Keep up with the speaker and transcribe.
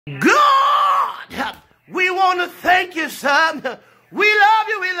God, we want to thank you, son. We love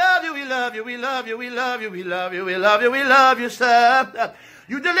you, we love you, we love you, we love you, we love you, we love you, we love you, we love you, son.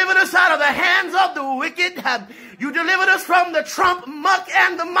 You delivered us out of the hands of the wicked. You delivered us from the Trump muck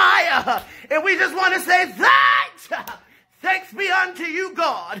and the mire. And we just want to say thanks. Thanks be unto you,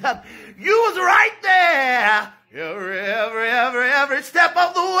 God. You was right there every step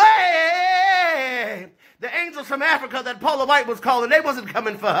of the way. The angels from Africa that Paula White was calling, they wasn't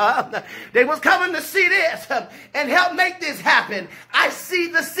coming for her. They was coming to see this and help make this happen. I see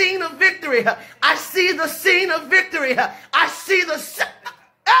the scene of victory. I see the scene of victory. I see the...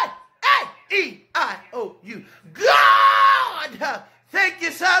 E-I-O-U. God! Thank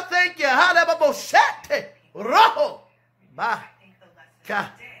you, sir. Thank you. Roho. Ba.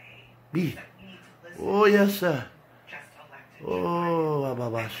 Ka. Bi. Oh, yes, sir. Oh,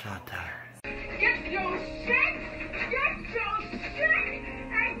 Ababashata. Get your shit,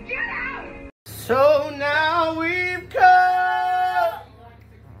 and get out! So now we've come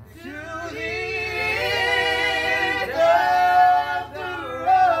to the end of the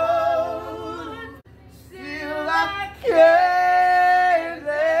road. Still I can't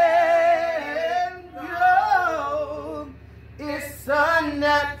let go. It's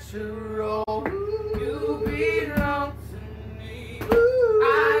unnatural. You belong to me.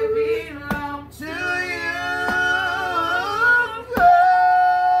 I belong to you. Go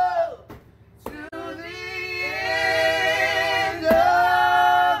to the end of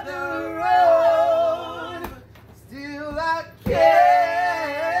the road. Still I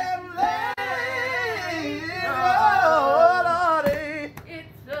can't let it go, Lordy.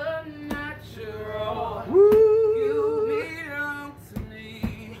 It's unnatural. You belong to me.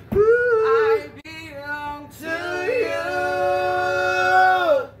 I belong to you.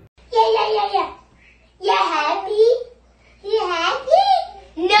 Yeah. You happy? You happy?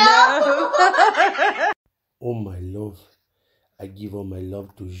 No! Oh my love, I give all my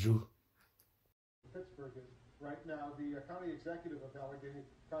love to you. Pittsburgh is right now. The county executive of Allegheny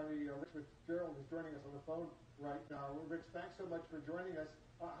County, Rich Fitzgerald, is joining us on the phone right now. Rich, thanks so much for joining us.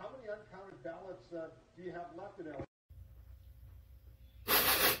 How many uncounted ballots do you have left in Allegheny?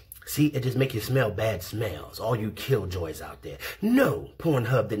 See, it just make you smell bad smells, all you killjoys out there. No,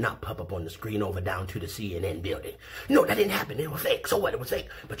 Pornhub did not pop up on the screen over down to the CNN building. No, that didn't happen. It was fake. So what? It was fake.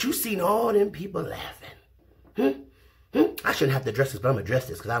 But you seen all them people laughing. I shouldn't have to address this, but I'm going to address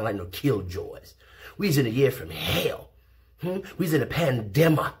this because I don't like no killjoys. We's in a year from hell. We's in a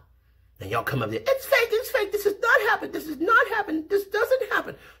pandemic. And y'all come up there, it's fake, this is not happening, this is not happening, this doesn't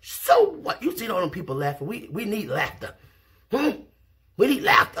happen. So what? You seen all them people laughing. We need laughter. We need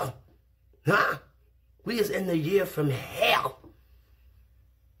laughter. Huh? We is in the year from hell.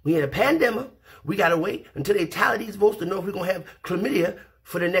 We in a pandemic. We got to wait until they tally these votes to know if we're going to have chlamydia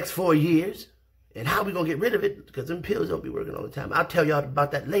for the next 4 years. And how we going to get rid of it, because them pills don't be working all the time. I'll tell y'all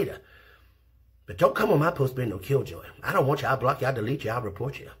about that later. But don't come on my post being no killjoy. I don't want you. I'll block you. I'll delete you. I'll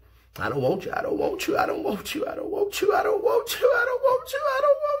report you. I don't want you. I don't want you. I don't want you. I don't want you. I don't want you. I don't want you. I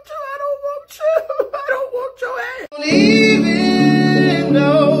don't want you. I don't want you. I don't want your ass. Don't even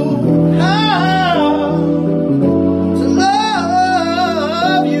know how to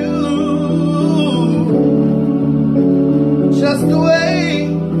love you just the way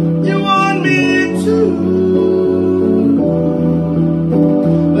you want me to.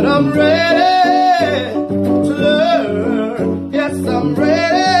 But I'm ready to learn. Yes, I'm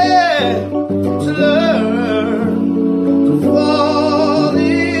ready to learn to fall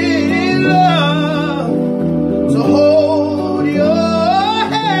in love, to hold your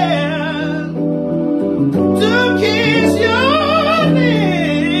hand, to kiss your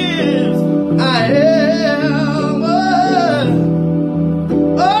lips. I am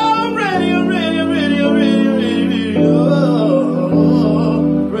ready.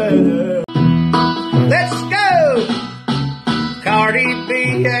 Let's go! Cardi B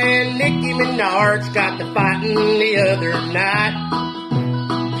and Nicki Minaj got to fighting the other night.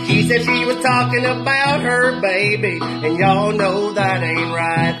 She said she was talking about her baby, and y'all know that ain't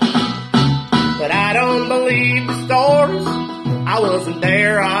right. But I don't believe the stories. I wasn't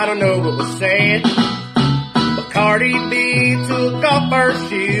there, I don't know what was said. But Cardi B took off her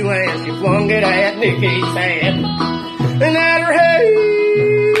shoe and she flung it at Nicki's head. And at her head